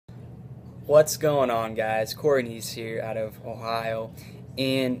What's going on, guys? Korey Niese here out of Ohio,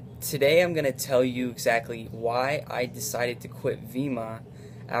 and today I'm going to tell you exactly why I decided to quit Vemma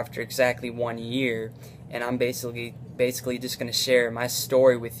after exactly 1 year, and I'm basically just going to share my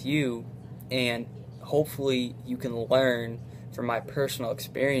story with you, and hopefully you can learn from my personal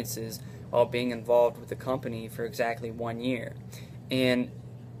experiences while being involved with the company for exactly 1 year. And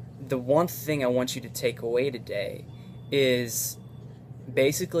the one thing I want you to take away today is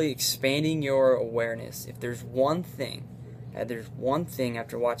basically expanding your awareness. If there's one thing,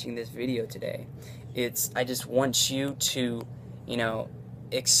 after watching this video today, I just want you to,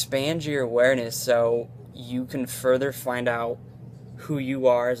 expand your awareness so you can further find out who you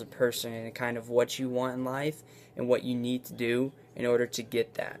are as a person and kind of what you want in life and what you need to do in order to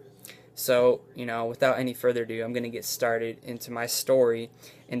get that. So, without any further ado, I'm going to get started into my story.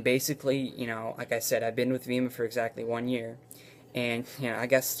 And basically, like I said, I've been with Vemma for exactly 1 year. And, I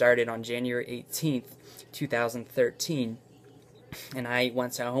got started on January 18th, 2013. And I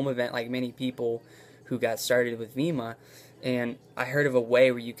went to a home event like many people who got started with Vemma. And I heard of a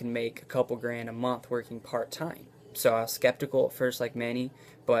way where you can make a couple grand a month working part-time. So I was skeptical at first like many,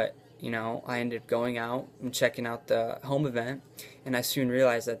 but I ended up going out and checking out the home event, and I soon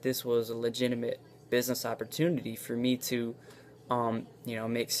realized that this was a legitimate business opportunity for me to,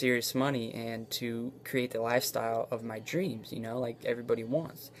 make serious money and to create the lifestyle of my dreams, like everybody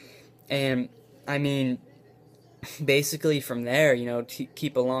wants. And, I mean, basically from there, to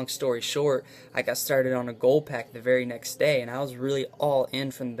keep a long story short, I got started on a gold pack the very next day, and I was really all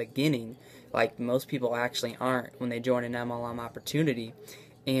in from the beginning, like most people actually aren't when they join an MLM opportunity.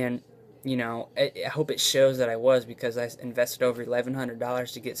 And I hope it shows that I was, because I invested over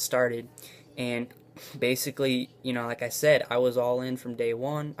 $1,100 to get started. And basically, like I said, I was all in from day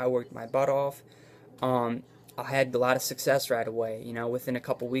one. I worked my butt off. I had a lot of success right away. Within a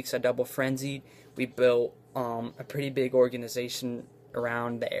couple weeks, I double frenzied. We built a pretty big organization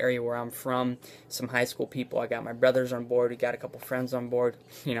around the area where I'm from. Some high school people. I got my brothers on board. We got a couple friends on board.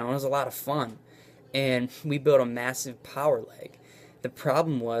 It was a lot of fun. And we built a massive power leg. The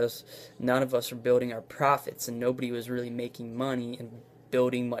problem was none of us were building our profits, and nobody was really making money and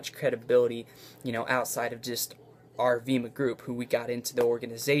building much credibility, outside of just our Vemma group who we got into the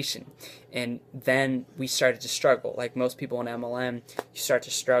organization. And then we started to struggle. Like most people in MLM, you start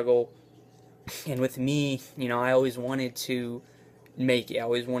to struggle. And with me, I always wanted to make it. I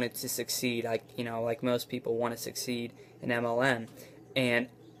always wanted to succeed. Like most people want to succeed in MLM. And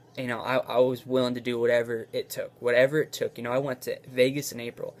I was willing to do whatever it took. I went to Vegas in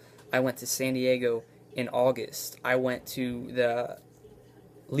April. I went to San Diego in August. I went to the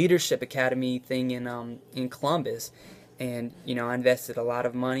Leadership Academy thing in Columbus. And, I invested a lot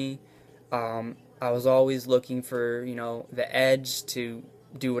of money. I was always looking for, the edge to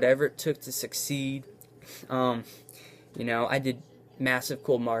do whatever it took to succeed. I did massive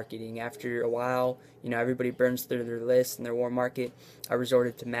cold marketing. After a while, everybody burns through their list and their warm market. I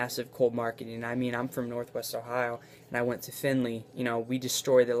resorted to massive cold marketing. I mean, I'm from Northwest Ohio, and I went to Findlay. We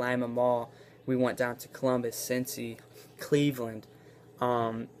destroyed the Lima Mall. We went down to Columbus, Cincy, Cleveland,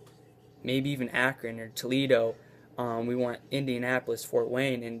 maybe even Akron or Toledo. We went Indianapolis, Fort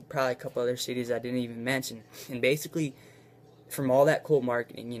Wayne, and probably a couple other cities I didn't even mention. And basically, from all that cold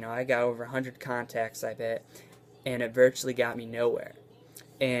marketing, I got over 100 contacts, I bet, and it virtually got me nowhere.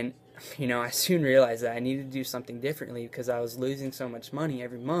 And I soon realized that I needed to do something differently, because I was losing so much money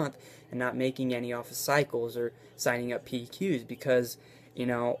every month and not making any off of cycles or signing up PQs, because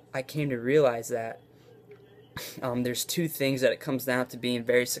I came to realize that there's two things that it comes down to being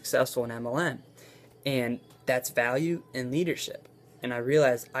very successful in MLM, and that's value and leadership. And I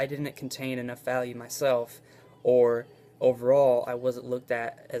realized I didn't contain enough value myself, or overall I wasn't looked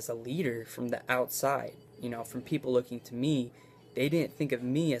at as a leader from the outside. From people looking to me, they didn't think of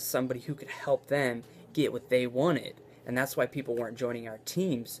me as somebody who could help them get what they wanted. And that's why people weren't joining our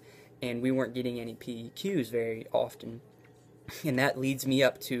teams, and we weren't getting any PEQs very often. And that leads me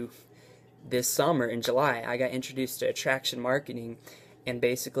up to this summer in July. I got introduced to attraction marketing, and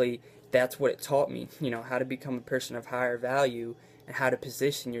basically that's what it taught me, how to become a person of higher value and how to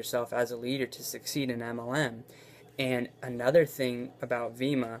position yourself as a leader to succeed in MLM. And another thing about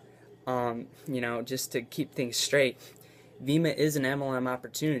Vemma, just to keep things straight, Vemma is an MLM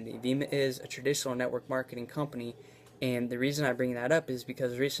opportunity. Vemma is a traditional network marketing company, and the reason I bring that up is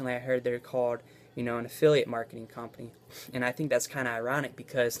because recently I heard they're called, an affiliate marketing company. And I think that's kind of ironic,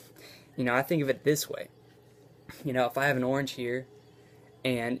 because, I think of it this way. If I have an orange here,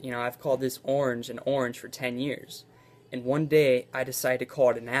 and, I've called this orange an orange for 10 years, and one day I decide to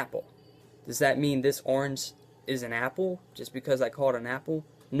call it an apple. Does that mean this orange is an apple just because I call it an apple?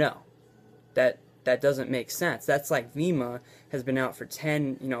 No. that doesn't make sense. That's like Vemma has been out for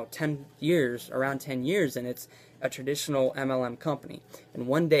 10 years, around 10 years, and it's a traditional MLM company. And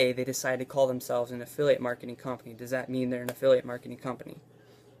one day they decided to call themselves an affiliate marketing company. Does that mean they're an affiliate marketing company?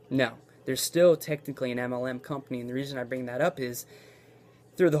 No. They're still technically an MLM company, and the reason I bring that up is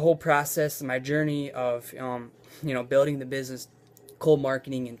through the whole process, my journey of building the business, cold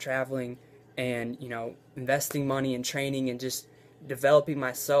marketing and traveling, and investing money and training and just developing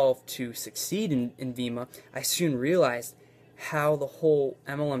myself to succeed in Vemma, I soon realized how the whole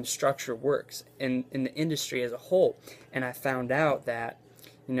MLM structure works in the industry as a whole. And I found out that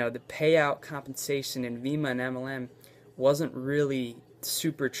the payout compensation in Vemma and MLM wasn't really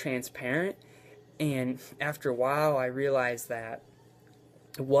super transparent. And after a while, I realized that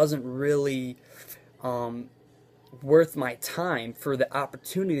it wasn't really worth my time for the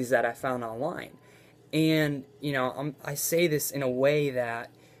opportunities that I found online. And I say this in a way that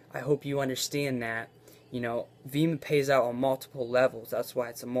I hope you understand that Vemma pays out on multiple levels. That's why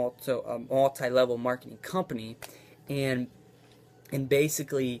it's a multi-level marketing company. And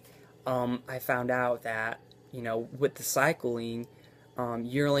basically I found out that with the cycling,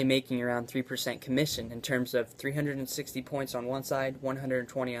 you're only making around 3% commission in terms of 360 points on one side,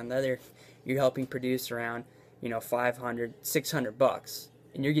 120 on the other. You're helping produce around 500, 600 bucks,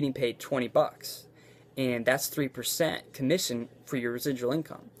 and you're getting paid 20 bucks. And that's 3% commission for your residual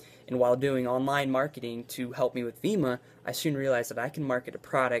income. And while doing online marketing to help me with Vemma, I soon realized that I can market a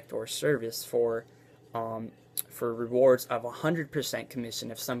product or service for rewards of 100% commission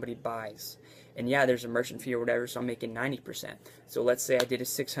if somebody buys. And yeah, there's a merchant fee or whatever, so I'm making 90%. So let's say I did a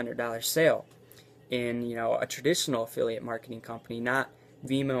 $600 sale in a traditional affiliate marketing company, not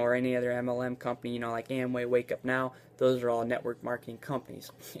Vemma or any other MLM company, like Amway, Wake Up Now. Those are all network marketing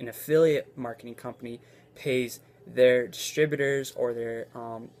companies. An affiliate marketing company pays their distributors or their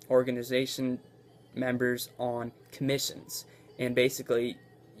organization members on commissions, and basically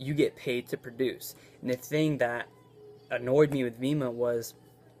you get paid to produce. And the thing that annoyed me with Vemma was,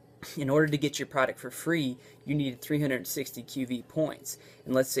 in order to get your product for free, you needed 360 QV points.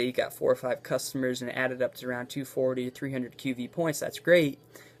 And let's say you got 4 or 5 customers and it added up to around 240 or 300 QV points. That's great,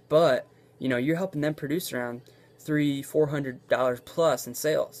 but you're helping them produce around $300-400 plus in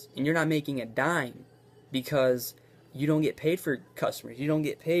sales, and you're not making a dime because you don't get paid for customers. You don't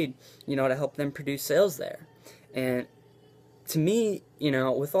get paid, to help them produce sales there. And to me,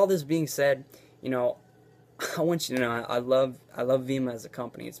 with all this being said, I want you to know I love Vemma as a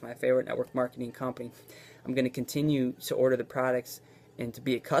company. It's my favorite network marketing company. I'm going to continue to order the products and to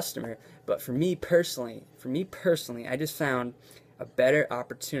be a customer. But for me personally, I just found a better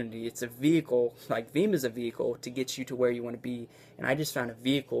opportunity. It's a vehicle, like Vemma's a vehicle to get you to where you want to be, and I just found a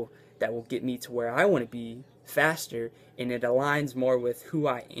vehicle that will get me to where I want to be faster, and it aligns more with who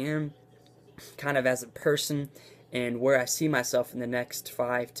I am kind of as a person and where I see myself in the next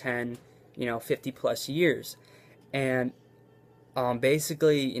 5, 10, 50 plus years. And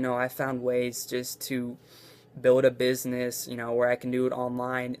basically, I found ways just to build a business, where I can do it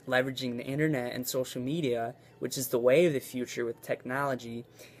online, leveraging the internet and social media, which is the way of the future with technology.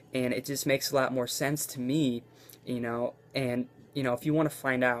 And it just makes a lot more sense to me, and if you want to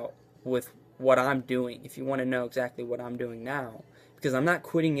find out with what I'm doing, if you want to know exactly what I'm doing now, because I'm not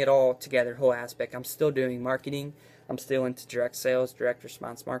quitting it all together, whole aspect. I'm still doing marketing. I'm still into direct sales, direct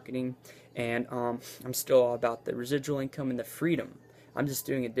response marketing, and I'm still all about the residual income and the freedom. I'm just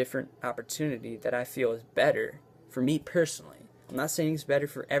doing a different opportunity that I feel is better for me personally. I'm not saying it's better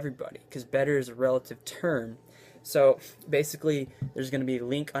for everybody, because better is a relative term. So basically, there's going to be a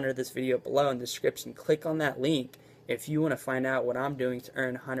link under this video below in the description. Click on that link if you want to find out what I'm doing to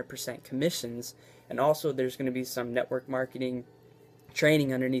earn 100% commissions. And also, there's going to be some network marketing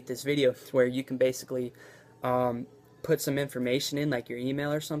training underneath this video where you can basically put some information in, like your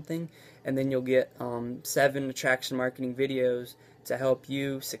email or something, and then you'll get 7 attraction marketing videos to help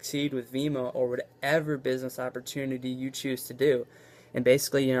you succeed with Vemma or whatever business opportunity you choose to do. And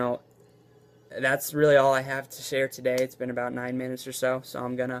basically, that's really all I have to share today. It's been about 9 minutes or so, so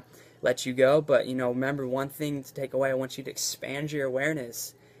I'm gonna let you go. But remember, one thing to take away: I want you to expand your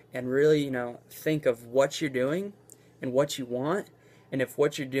awareness and really think of what you're doing and what you want. And if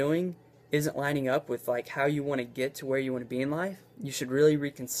what you're doing isn't lining up with like how you want to get to where you want to be in life, you should really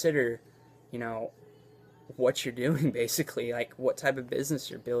reconsider what you're doing, basically, like what type of business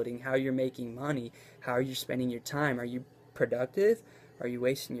you're building, how you're making money, how are you spending your time. Are you productive? Are you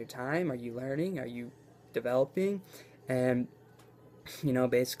wasting your time? Are you learning? Are you developing? And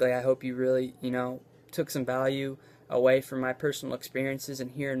basically, I hope you really took some value away from my personal experiences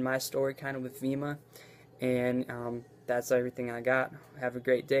and hearing my story kind of with Vemma. And that's everything I got. Have a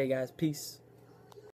great day, guys. Peace.